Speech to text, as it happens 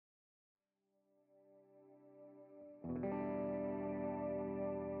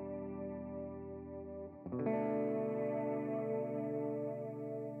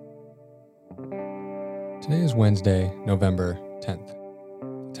Today is Wednesday, November 10th.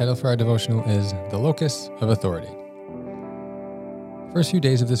 The title for our devotional is The Locus of Authority. First few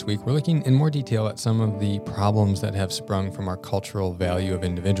days of this week, we're looking in more detail at some of the problems that have sprung from our cultural value of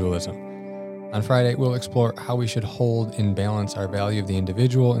individualism. On Friday, we'll explore how we should hold in balance our value of the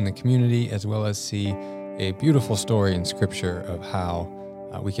individual and the community, as well as see a beautiful story in Scripture of how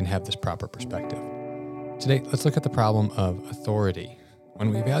we can have this proper perspective. Today, let's look at the problem of authority.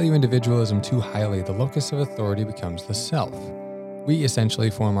 When we value individualism too highly, the locus of authority becomes the self. We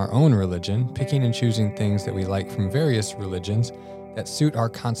essentially form our own religion, picking and choosing things that we like from various religions that suit our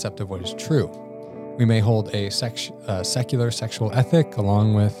concept of what is true. We may hold a secular sexual ethic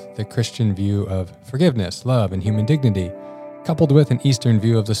along with the Christian view of forgiveness, love, and human dignity, coupled with an Eastern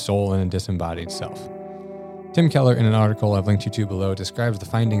view of the soul and a disembodied self. Tim Keller, in an article I've linked you to below, describes the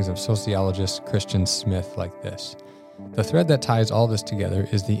findings of sociologist Christian Smith like this. The thread that ties all this together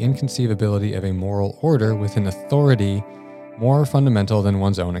is the inconceivability of a moral order with an authority more fundamental than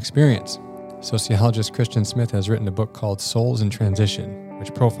one's own experience. Sociologist Christian Smith has written a book called Souls in Transition,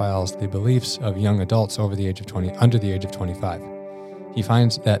 which profiles the beliefs of young adults under the age of 25. He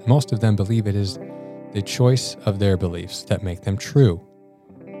finds that most of them believe it is the choice of their beliefs that make them true,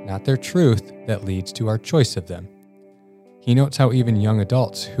 not their truth that leads to our choice of them. He notes how even young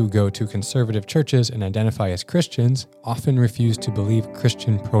adults who go to conservative churches and identify as Christians often refuse to believe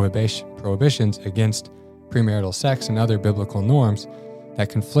Christian prohibitions against premarital sex and other biblical norms that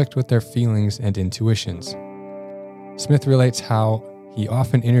conflict with their feelings and intuitions. Smith relates how he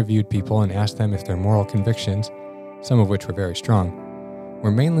often interviewed people and asked them if their moral convictions, some of which were very strong, were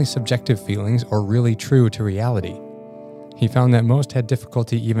mainly subjective feelings or really true to reality. He found that most had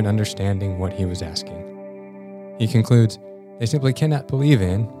difficulty even understanding what he was asking. He concludes, they simply cannot believe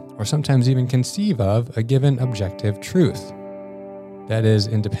in, or sometimes even conceive of, a given objective truth that is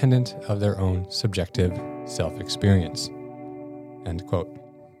independent of their own subjective self-experience. End quote.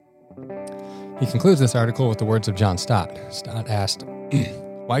 He concludes this article with the words of John Stott. Stott asked,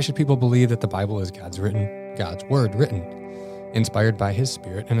 why should people believe that the Bible is God's word written, inspired by His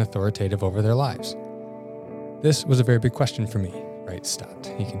Spirit and authoritative over their lives? This was a very big question for me, writes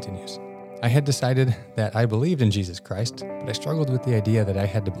Stott. He continues. I had decided that I believed in Jesus Christ, but I struggled with the idea that I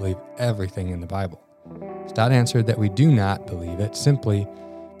had to believe everything in the Bible. Stott answered that we do not believe it simply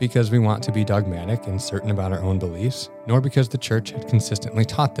because we want to be dogmatic and certain about our own beliefs, nor because the church had consistently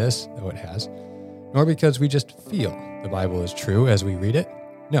taught this, though it has, nor because we just feel the Bible is true as we read it.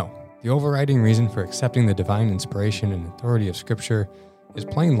 No, the overriding reason for accepting the divine inspiration and authority of Scripture is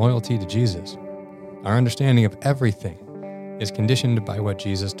plain loyalty to Jesus. Our understanding of everything is conditioned by what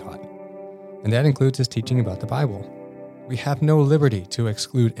Jesus taught, and that includes His teaching about the Bible. We have no liberty to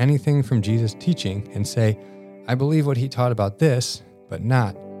exclude anything from Jesus' teaching and say, I believe what He taught about this, but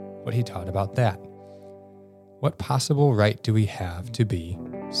not what He taught about that. What possible right do we have to be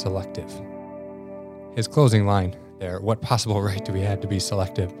selective? His closing line there, what possible right do we have to be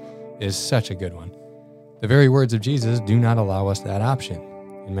selective, is such a good one. The very words of Jesus do not allow us that option.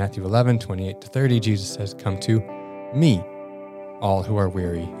 In Matthew 11:28-30, Jesus says, come to me, all who are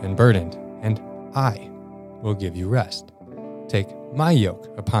weary and burdened, and I will give you rest. Take my yoke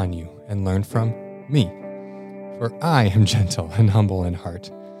upon you and learn from me. For I am gentle and humble in heart,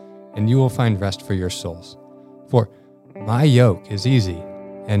 and you will find rest for your souls. For my yoke is easy,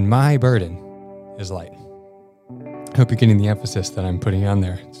 and my burden is light. I hope you're getting the emphasis that I'm putting on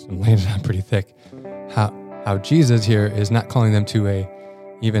there. I'm laying it on pretty thick. How Jesus here is not calling them to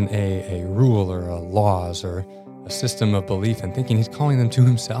even a rule or a laws or a system of belief and thinking. He's calling them to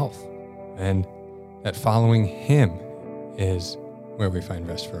Himself, and that following Him is where we find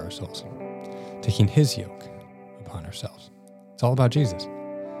rest for our souls. Taking His yoke upon ourselves. It's all about Jesus.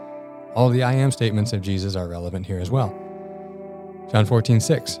 All of the I am statements of Jesus are relevant here as well. John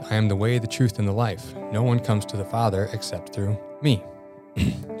 14:6, I am the way, the truth, and the life. No one comes to the Father except through me.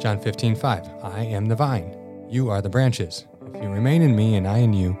 John 15:5, I am the vine. You are the branches. If you remain in me and I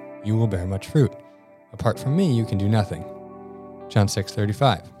in you, you will bear much fruit. Apart from me, you can do nothing. John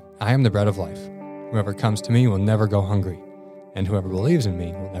 6:35, I am the bread of life. Whoever comes to me will never go hungry, and whoever believes in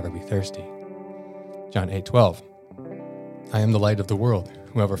me will never be thirsty. John 8:12, I am the light of the world.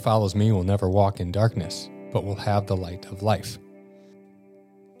 Whoever follows me will never walk in darkness, but will have the light of life.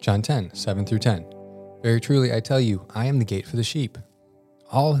 John 10:7-10, very truly I tell you, I am the gate for the sheep.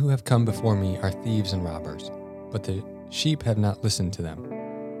 All who have come before me are thieves and robbers, but the sheep have not listened to them.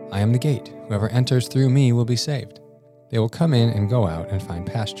 I am the gate. Whoever enters through me will be saved. They will come in and go out and find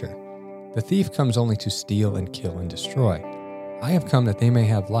pasture. The thief comes only to steal and kill and destroy. I have come that they may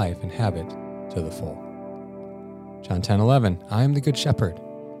have life and have it to the full. John 10:11, I am the good shepherd.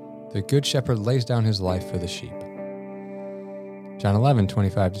 The good shepherd lays down his life for the sheep. John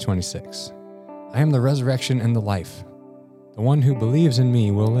 11:25-26. I am the resurrection and the life. The one who believes in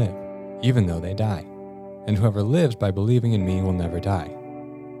me will live, even though they die. And whoever lives by believing in me will never die.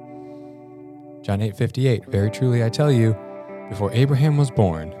 John 8:58. Very truly I tell you, before Abraham was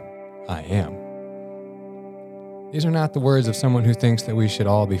born, I am. These are not the words of someone who thinks that we should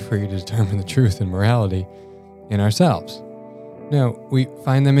all be free to determine the truth and morality in ourselves. No, we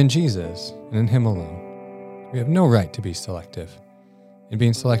find them in Jesus and in Him alone. We have no right to be selective. In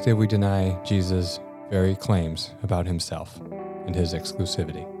being selective, we deny Jesus' very claims about Himself and His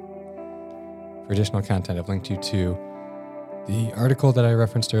exclusivity. For additional content, I've linked you to the article that I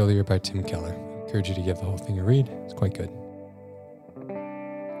referenced earlier by Tim Keller. I encourage you to give the whole thing a read. It's quite good.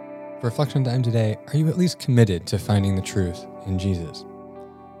 For reflection time today, are you at least committed to finding the truth in Jesus?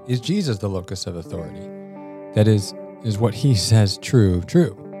 Is Jesus the locus of authority? That is what He says true?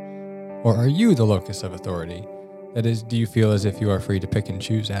 Or are you the locus of authority? That is, do you feel as if you are free to pick and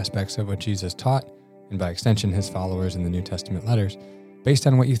choose aspects of what Jesus taught, and by extension His followers in the New Testament letters, based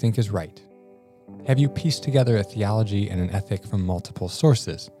on what you think is right? Have you pieced together a theology and an ethic from multiple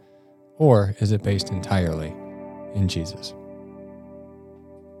sources? Or is it based entirely in Jesus?